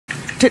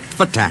tit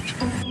for tat.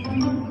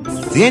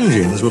 The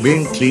engines were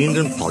being cleaned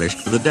and polished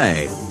for the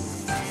day.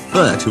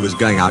 Bert, who was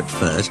going out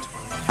first,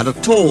 had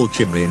a tall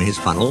chimney in his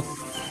funnel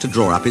to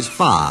draw up his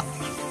fire.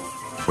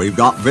 "We've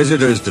got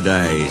visitors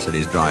today," said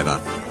his driver.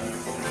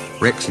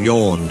 Rex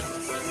yawned.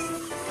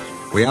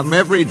 "We have them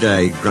every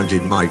day,"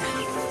 grunted Mike.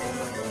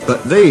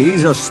 "But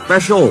these are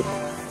special,"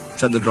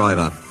 said the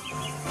driver.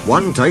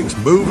 "One takes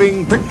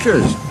moving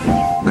pictures,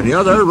 and the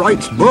other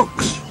writes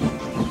books.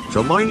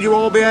 So mind you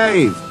all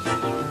behave."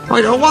 "I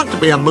don't want to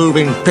be a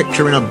moving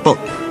picture in a book,"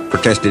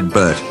 protested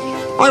Bert.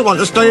 "I want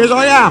to stay as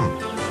I am."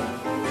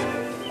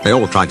 They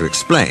all tried to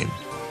explain,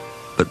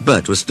 but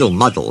Bert was still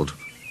muddled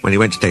when he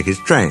went to take his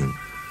train.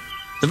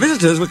 The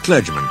visitors were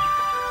clergymen,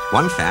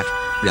 one fat,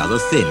 the other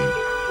thin.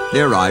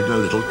 They arrived in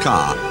a little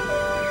car.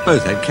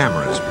 Both had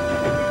cameras.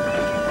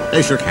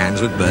 They shook hands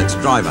with Bert's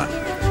driver.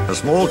 "A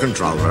small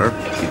controller,"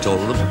 he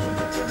told them.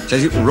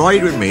 "Says you can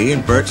ride with me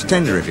in Bert's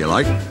tender if you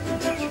like."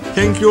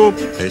 "Thank you,"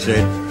 they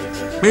said.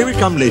 "May we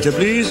come later,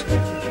 please?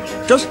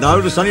 Just now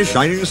the sun is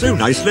shining so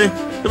nicely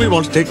that we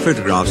want to take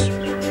photographs."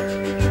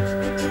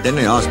 Then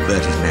they asked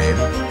Bert his name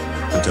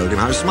and told him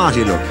how smart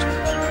he looked.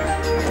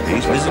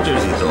 These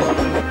visitors, he thought,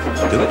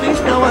 do at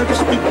least know how to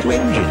speak to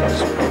engines.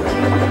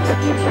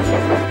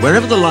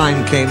 Wherever the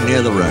line came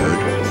near the road,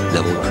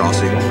 level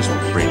crossings,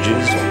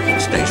 bridges,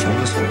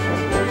 stations,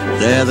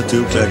 there the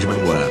two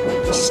clergymen were,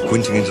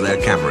 squinting into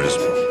their cameras.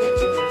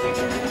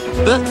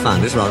 Bert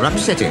found this rather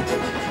upsetting.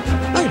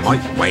 "They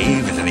might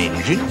wave at an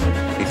engine,"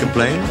 he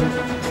complained.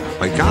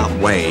 "I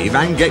can't wave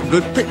and get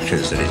good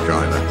pictures," said his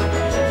driver.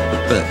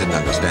 But Bert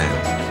didn't understand.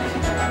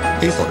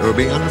 He thought they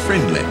were being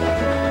unfriendly.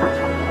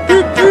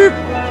 "Beep, beep."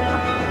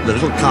 The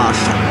little car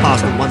shot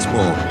past them once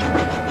more,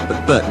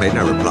 but Bert made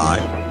no reply.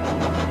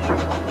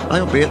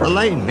 "They'll be at the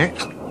lane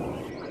next."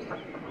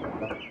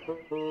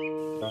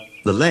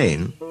 The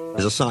lane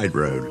is a side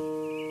road.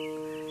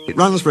 It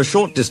runs for a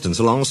short distance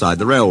alongside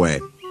the railway.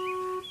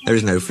 There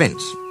is no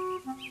fence.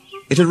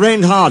 It had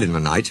rained hard in the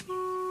night.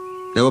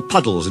 There were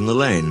puddles in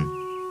the lane.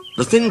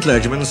 The thin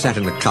clergyman sat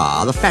in the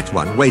car. The fat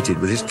one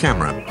waited with his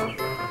camera.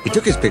 He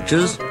took his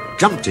pictures,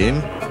 jumped in,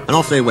 and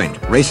off they went,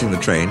 racing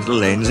the train to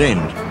the lane's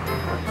end.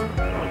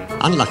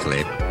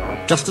 Unluckily,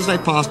 just as they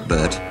passed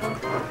Bert,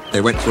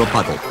 they went through a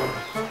puddle.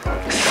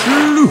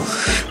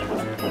 Sloosh!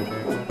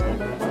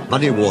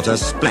 Muddy water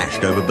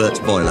splashed over Bert's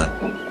boiler.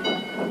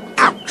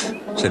 "Ouch!"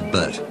 said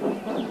Bert.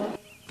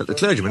 But the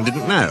clergyman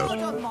didn't know.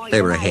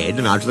 They were ahead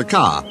and out of the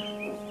car.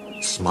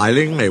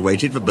 Smiling, they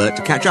waited for Bert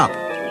to catch up.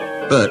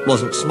 Bert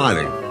wasn't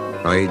smiling.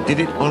 "I did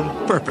it on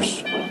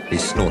purpose," he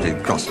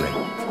snorted crossly.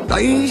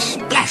 "They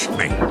splashed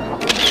me."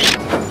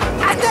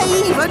 And they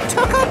even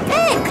took a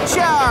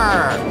picture!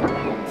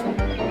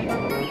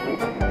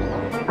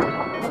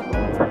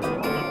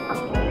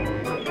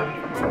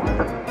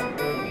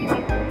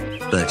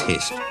 Bert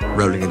hissed,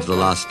 rolling into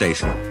the last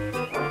station.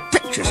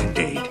 "Pictures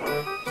indeed,"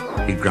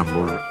 he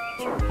grumbled.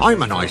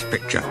 "I'm a nice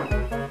picture,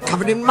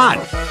 covered in mud."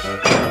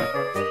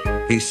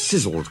 He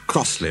sizzled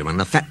crossly when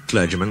the fat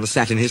clergyman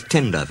sat in his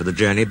tender for the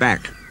journey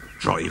back.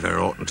 Driver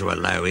oughtn't to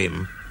allow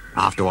him,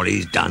 after what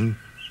he's done.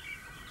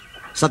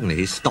 Suddenly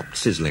he stopped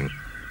sizzling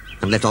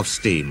and let off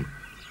steam.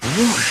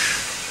 Whoosh!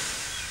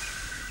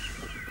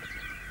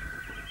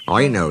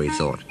 "I know," he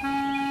thought,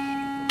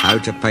 "how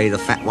to pay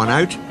the fat one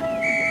out.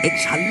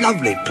 It's a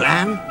lovely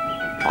plan.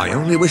 I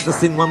only wish the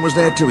thin one was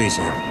there too," he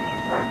said.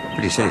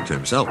 But he said it to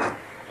himself.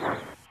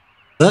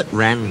 Bert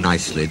ran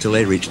nicely till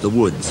they reached the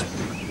woods.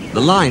 The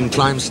line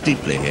climbs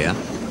steeply here.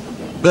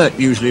 Bert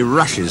usually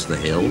rushes the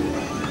hill.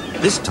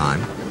 This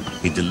time,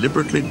 he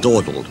deliberately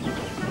dawdled.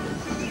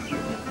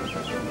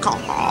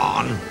 "Come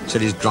on,"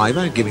 said his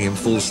driver, giving him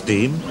full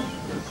steam.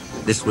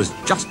 This was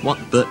just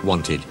what Bert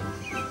wanted.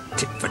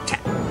 "Tit for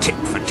tat, tit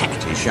for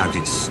tat," he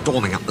shouted,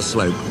 storming up the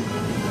slope.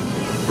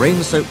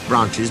 Rain-soaked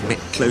branches met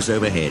close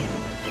overhead.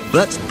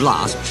 Bert's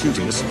blast,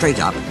 shooting straight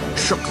up,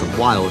 shook them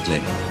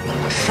wildly.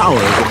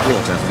 Showers of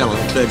water fell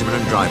on clergyman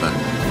and driver.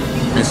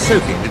 Their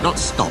soaking did not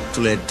stop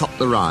till they had topped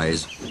the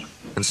rise,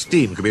 and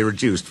steam could be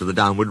reduced for the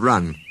downward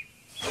run.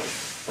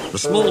 The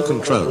small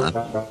controller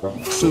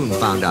soon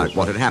found out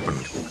what had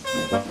happened.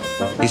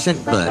 He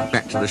sent Bert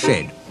back to the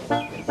shed.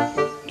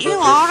 "You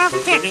are a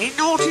very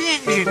naughty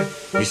engine,"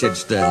 he said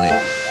sternly.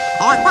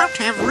 "I won't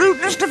have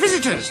rudeness to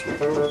visitors."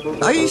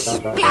 "They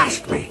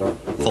splashed me,"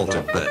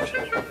 faltered Bert.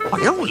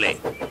 "I only...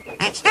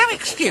 That's no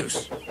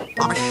excuse.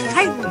 I'm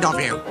ashamed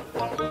of you."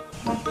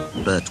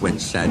 Bert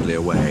went sadly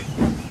away.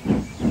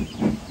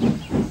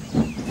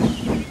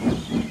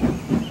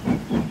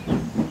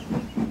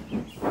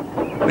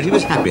 But he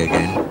was happy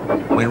again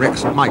when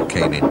Rex and Mike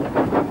came in.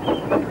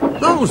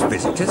 "Those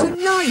visitors are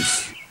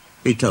nice,"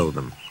 he told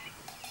them.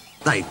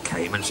 "They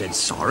came and said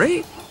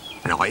sorry,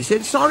 and I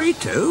said sorry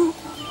too.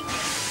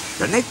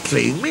 Then they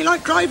cleaned me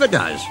like driver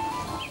does.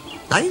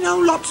 They know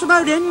lots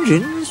about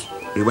engines,"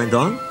 he went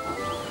on.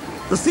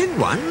 "The thin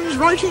one's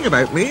writing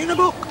about me in a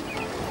book.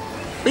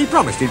 He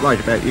promised he'd write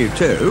about you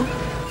too.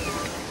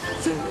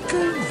 Think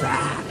of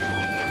that."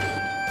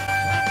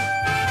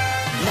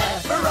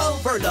 Never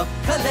overlook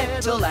a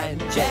little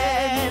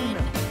engine.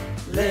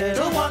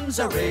 Little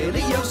ones are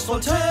really useful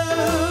too.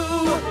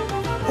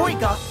 We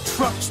got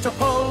trucks to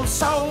pull,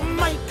 so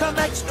make 'em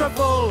extra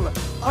full.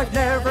 I've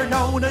never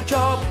known a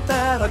job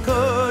that I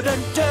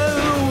couldn't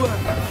do.